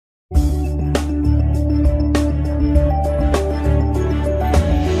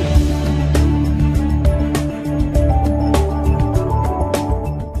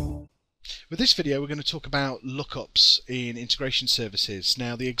this video we're going to talk about lookups in integration services.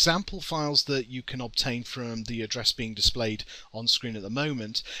 Now the example files that you can obtain from the address being displayed on screen at the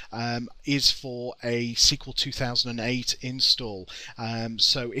moment is for a SQL 2008 install.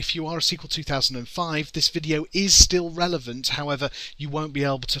 So if you are a SQL 2005, this video is still relevant. However, you won't be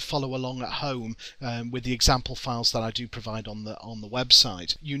able to follow along at home with the example files that I do provide on the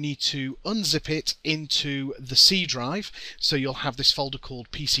website. You need to unzip it into the C drive, so you'll have this folder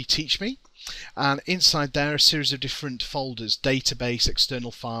called PCTeachMe, and inside there a series of different folders: database,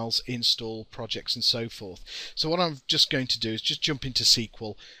 external files, install, projects, and so forth. So what I'm just going to do is just jump into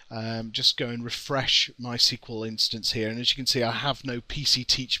SQL, just go and refresh my SQL instance here, and as you can see I have no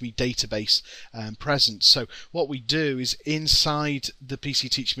PCTeachMe database present. So what we do is inside the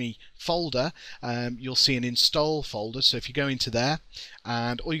PCTeachMe folder you'll see an install folder. So if you go into there,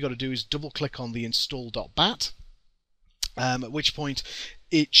 and all you got to do is double click on the install.bat, at which point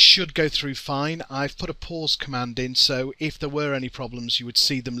it should go through fine. I've put a pause command in, so if there were any problems you would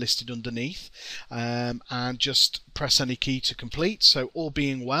see them listed underneath, and just press any key to complete. So all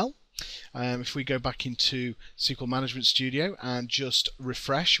being well, if we go back into SQL Management Studio and just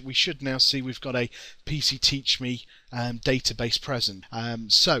refresh, we should now see we've got a PCTeachMe database present.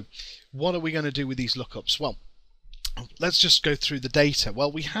 So what are we going to do with these lookups? Well, let's just go through the data. Well,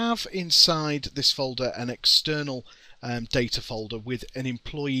 we have inside this folder an external data folder with an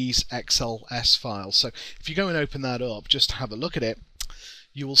employees XLS file. So if you go and open that up, just to have a look at it,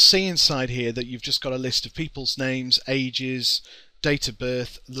 you will see inside here that you've just got a list of people's names, ages, date of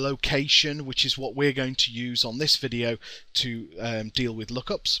birth, location, which is what we're going to use on this video to deal with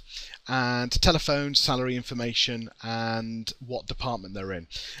lookups, and telephone, salary information, and what department they're in.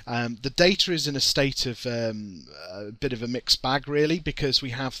 The data is in a state of a bit of a mixed bag really, because we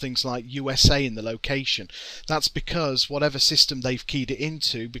have things like USA in the location. That's because whatever system they've keyed it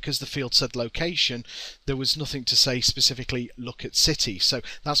into, because the field said location, there was nothing to say specifically look at city. So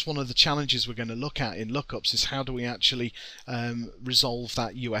that's one of the challenges we're going to look at in lookups, is how do we actually resolve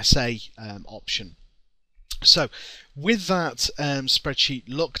that USA option. So with that spreadsheet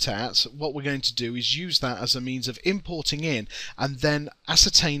looked at, what we're going to do is use that as a means of importing in and then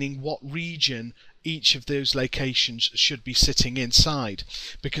ascertaining what region each of those locations should be sitting inside.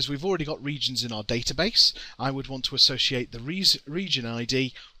 Because we've already got regions in our database, I would want to associate the region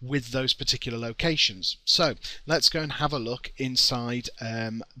ID with those particular locations. So let's go and have a look inside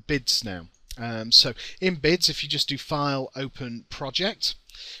bids now. So in bids, if you just do file, open project,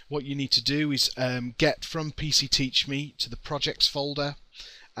 what you need to do is get from PCTeachMe to the projects folder,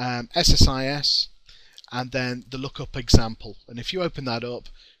 SSIS, and then the lookup example. And if you open that up,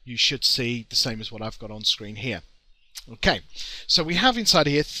 you should see the same as what I've got on screen here. Okay, so we have inside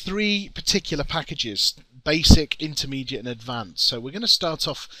here three particular packages: basic, intermediate, and advanced. So we're going to start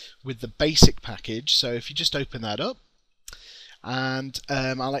off with the basic package. So if you just open that up, and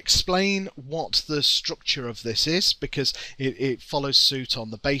I'll explain what the structure of this is, because it follows suit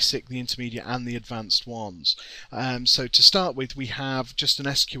on the basic, the intermediate, and the advanced ones. So to start with, we have just an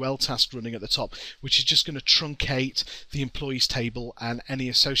SQL task running at the top, which is just going to truncate the employees table and any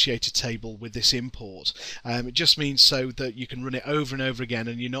associated table with this import. It just means so that you can run it over and over again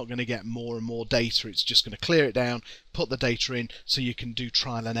and you're not going to get more and more data. It's just going to clear it down, put the data in, so you can do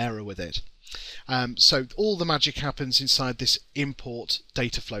trial and error with it. So all the magic happens inside this import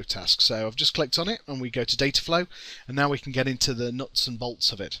data flow task. So I've just clicked on it and we go to data flow, and now we can get into the nuts and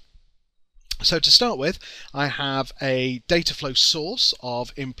bolts of it. So to start with, I have a data flow source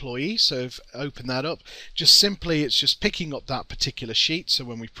of employee. So if I open that up, just simply it's just picking up that particular sheet. So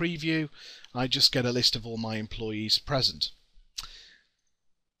when we preview, I just get a list of all my employees present.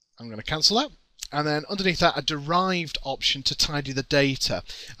 I'm going to cancel that. And then underneath that, a derived option to tidy the data.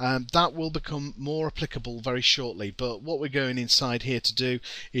 That will become more applicable very shortly, but what we're going inside here to do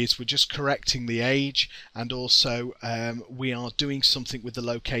is we're just correcting the age, and also we are doing something with the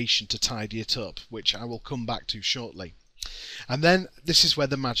location to tidy it up, which I will come back to shortly. And then this is where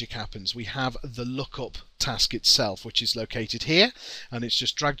the magic happens. We have the lookup task itself, which is located here, and it's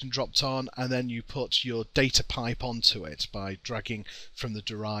just dragged and dropped on, and then you put your data pipe onto it by dragging from the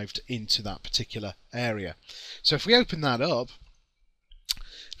derived into that particular area. So if we open that up,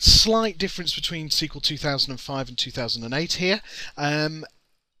 slight difference between SQL 2005 and 2008 here. In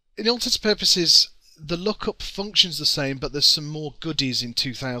all intents and purposes, the lookup functions the same, but there's some more goodies in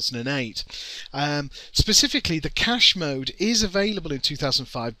 2008. Specifically, the cache mode is available in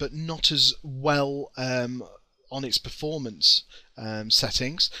 2005, but not as well on its performance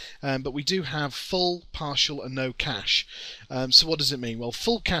settings, but we do have full, partial, and no cache. So what does it mean? Well,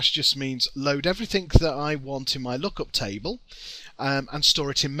 full cache just means load everything that I want in my lookup table, and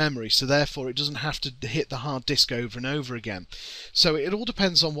store it in memory, so therefore it doesn't have to hit the hard disk over and over again. So it all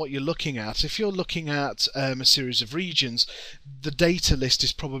depends on what you're looking at. If you're looking at a series of regions, the data list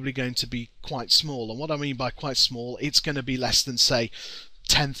is probably going to be quite small, and what I mean by quite small, it's going to be less than, say,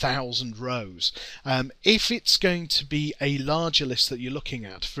 10,000 rows. If it's going to be a larger list that you're looking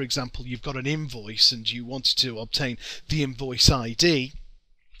at, for example, you've got an invoice and you wanted to obtain the invoice ID,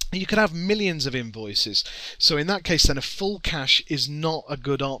 you could have millions of invoices. So in that case then a full cache is not a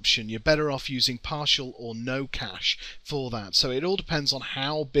good option. You're better off using partial or no cache for that. So it all depends on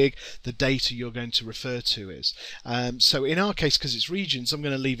how big the data you're going to refer to is. So in our case, because it's regions, I'm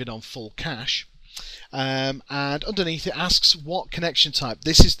going to leave it on full cache. And underneath it asks what connection type.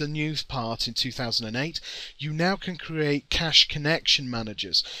 This is the new part in 2008. You now can create cache connection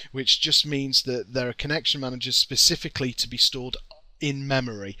managers, which just means that there are connection managers specifically to be stored in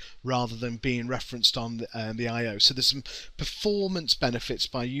memory rather than being referenced on the I/O. So there's some performance benefits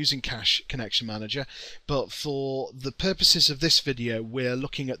by using Cache Connection Manager, but for the purposes of this video we're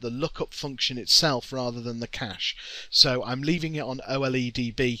looking at the lookup function itself rather than the cache. So I'm leaving it on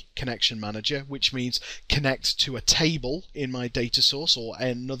OLEDB Connection Manager, which means connect to a table in my data source or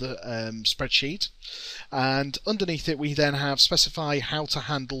another spreadsheet, and underneath it we then have specify how to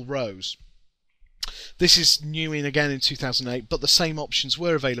handle rows. This is new again in 2008, but the same options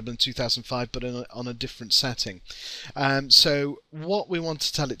were available in 2005, but on a different setting. So what we want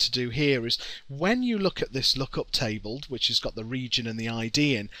to tell it to do here is, when you look at this lookup table, which has got the region and the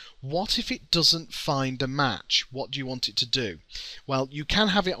ID in, what if it doesn't find a match? What do you want it to do? Well, you can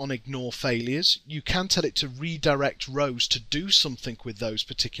have it on ignore failures. You can tell it to redirect rows to do something with those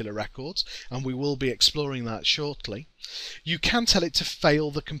particular records, and we will be exploring that shortly. You can tell it to fail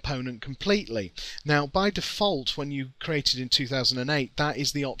the component completely. Now by default, when you created in 2008, that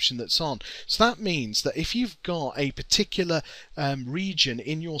is the option that's on. So that means that if you've got a particular region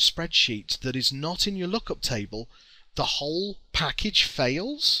in your spreadsheet that is not in your lookup table, the whole package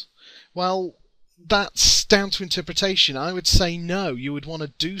fails. Well, that's down to interpretation. I would say no, you would want to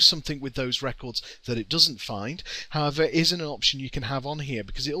do something with those records that it doesn't find. However, it isn't an option you can have on here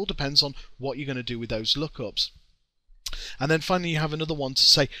because it all depends on what you're going to do with those lookups. And then finally you have another one to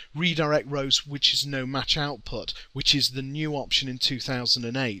say redirect rows which is no match output, which is the new option in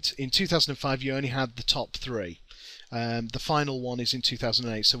 2008. In 2005 you only had the top three. The final one is in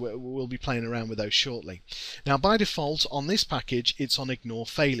 2008, so we'll be playing around with those shortly. Now by default on this package it's on ignore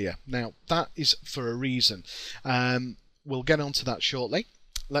failure. Now that is for a reason. We'll get onto that shortly.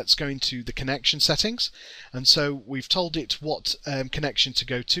 Let's go into the connection settings, and so we've told it what connection to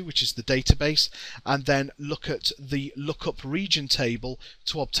go to, which is the database, and then look at the lookup region table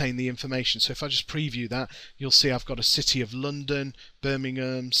to obtain the information. So if I just preview that, you'll see I've got a city of London,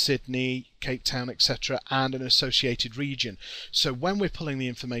 Birmingham, Sydney, Cape Town, etc., and an associated region. So when we're pulling the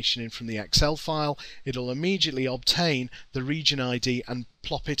information in from the Excel file, it'll immediately obtain the region ID and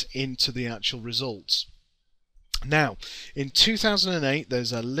plop it into the actual results. Now, in 2008,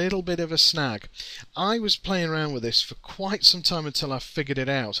 there's a little bit of a snag. I was playing around with this for quite some time until I figured it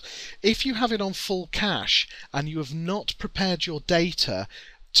out. If you have it on full cache and you have not prepared your data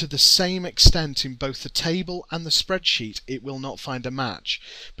to the same extent in both the table and the spreadsheet, it will not find a match.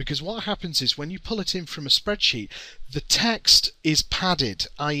 Because what happens is when you pull it in from a spreadsheet, the text is padded,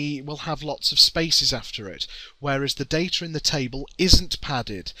 i.e. it will have lots of spaces after it, whereas the data in the table isn't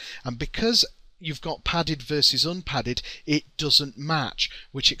padded. And because you've got padded versus unpadded, it doesn't match,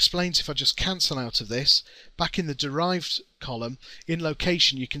 which explains, if I just cancel out of this, back in the derived column, in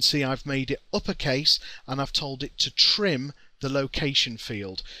location you can see I've made it uppercase and I've told it to trim the location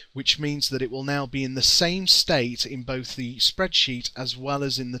field, which means that it will now be in the same state in both the spreadsheet as well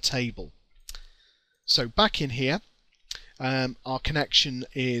as in the table. So back in here, our connection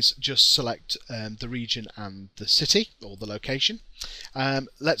is just select the region and the city or the location.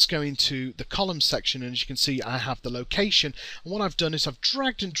 Let's go into the column section, and as you can see I have the location, and what I've done is I've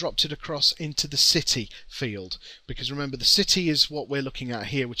dragged and dropped it across into the city field, because remember the city is what we're looking at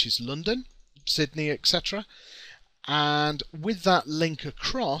here, which is London, Sydney, etc. And with that link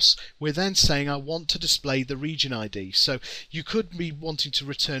across, we're then saying I want to display the region ID. So you could be wanting to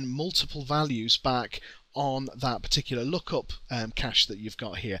return multiple values back on that particular lookup cache that you've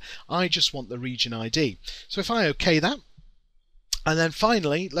got here. I just want the region ID. So if I OK that, and then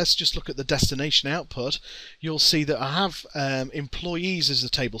finally let's just look at the destination output, you'll see that I have employees as the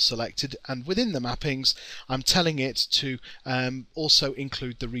table selected, and within the mappings I'm telling it to also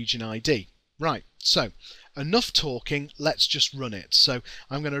include the region ID. Right, so enough talking, let's just run it. So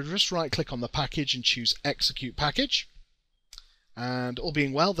I'm going to just right click on the package and choose execute package. And all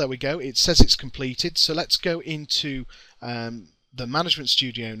being well, there we go, it says it's completed. So let's go into the Management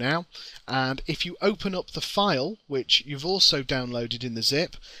Studio now, and if you open up the file, which you've also downloaded in the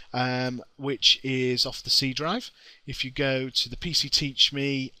zip, which is off the C drive, if you go to the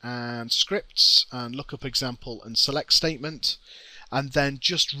PCTeachMe and scripts and lookup example and select statement, and then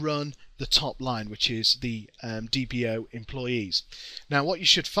just run the top line, which is the DBO employees. Now what you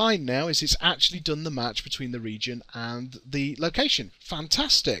should find now is it's actually done the match between the region and the location.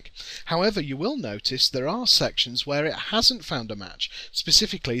 Fantastic! However, you will notice there are sections where it hasn't found a match,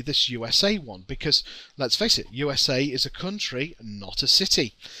 specifically this USA one, because let's face it, USA is a country, not a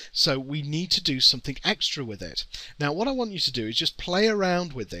city. So we need to do something extra with it. Now what I want you to do is just play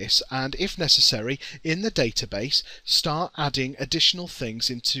around with this, and if necessary, in the database, start adding additional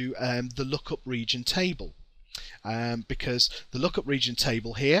things into the lookup region table, because the lookup region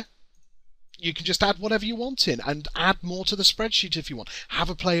table here, you can just add whatever you want in and add more to the spreadsheet if you want. Have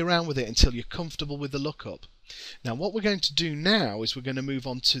a play around with it until you're comfortable with the lookup. Now what we're going to do now is we're going to move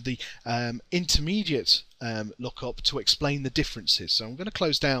on to the intermediate lookup to explain the differences. So I'm going to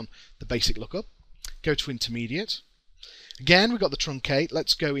close down the basic lookup, go to intermediate. Again, we've got the truncate.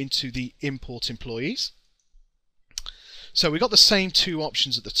 Let's go into the import employees. So we've got the same two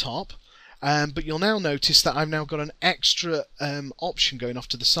options at the top, but you'll now notice that I've now got an extra option going off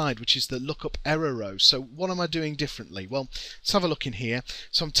to the side, which is the lookup error rows. So what am I doing differently? Well, let's have a look in here.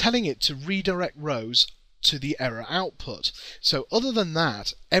 So I'm telling it to redirect rows to the error output. So other than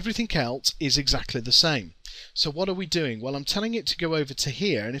that, everything else is exactly the same. So what are we doing? Well, I'm telling it to go over to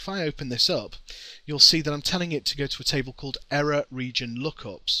here, and if I open this up, you'll see that I'm telling it to go to a table called error region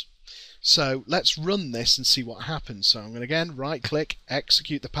lookups. So let's run this and see what happens. So I'm going to again right click,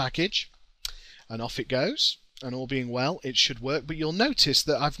 execute the package, and off it goes, and all being well it should work. But you'll notice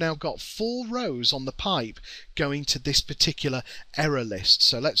that I've now got 4 rows on the pipe going to this particular error list.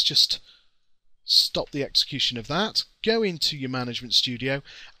 So let's just stop the execution of that, go into your Management Studio,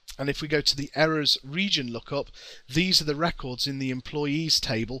 and if we go to the errors region lookup, these are the records in the employees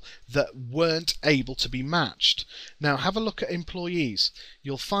table that weren't able to be matched. Now have a look at employees.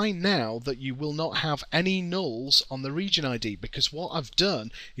 You'll find now that you will not have any nulls on the region ID, because what I've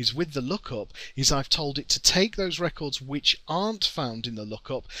done is with the lookup is I've told it to take those records which aren't found in the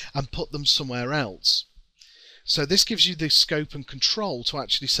lookup and put them somewhere else. So this gives you the scope and control to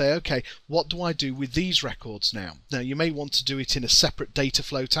actually say, okay, what do I do with these records now? Now you may want to do it in a separate data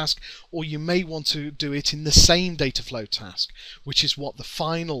flow task, or you may want to do it in the same data flow task, which is what the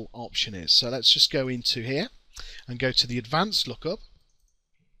final option is. So let's just go into here and go to the advanced lookup,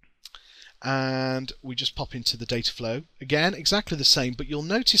 and we just pop into the data flow. Again, exactly the same, but you'll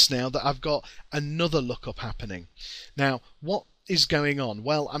notice now that I've got another lookup happening. Now what is going on?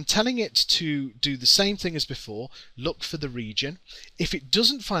 Well, I'm telling it to do the same thing as before, look for the region. If it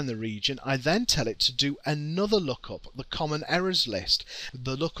doesn't find the region, I then tell it to do another lookup, the common errors list,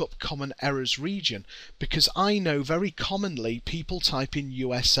 the lookup common errors region, because I know very commonly people type in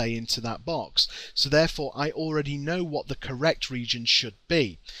USA into that box, so therefore I already know what the correct region should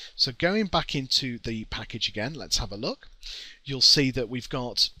be. So going back into the package again, let's have a look. You'll see that we've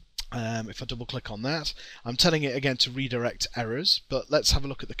got if I double click on that, I'm telling it again to redirect errors, but let's have a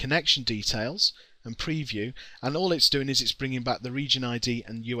look at the connection details and preview, and all it's doing is it's bringing back the region ID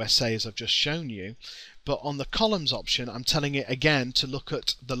and USA as I've just shown you. But on the columns option, I'm telling it again to look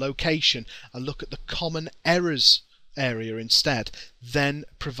at the location and look at the common errors area instead, then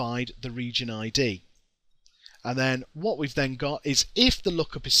provide the region ID. And then what we've then got is, if the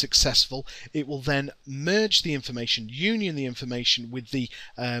lookup is successful, it will then merge the information, union the information with the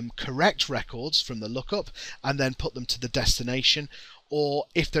correct records from the lookup, and then put them to the destination. Or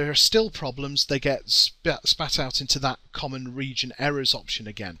if there are still problems, they get spat out into that common region errors option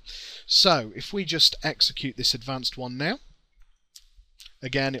again. So if we just execute this advanced one now,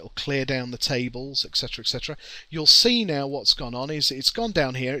 again, it'll clear down the tables, etc., etc. You'll see now what's gone on is it's gone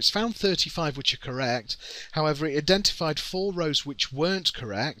down here. It's found 35 which are correct. However, it identified 4 rows which weren't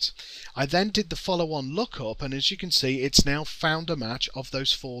correct. I then did the follow-on lookup, and as you can see, it's now found a match of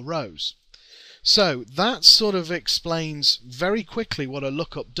those 4 rows. So that sort of explains very quickly what a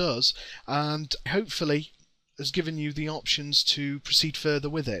lookup does, and hopefully has given you the options to proceed further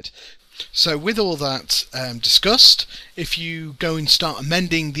with it. So with all that discussed, if you go and start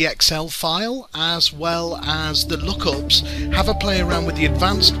amending the Excel file as well as the lookups, have a play around with the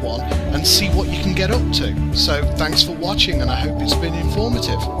advanced one and see what you can get up to. So thanks for watching, and I hope it's been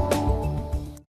informative.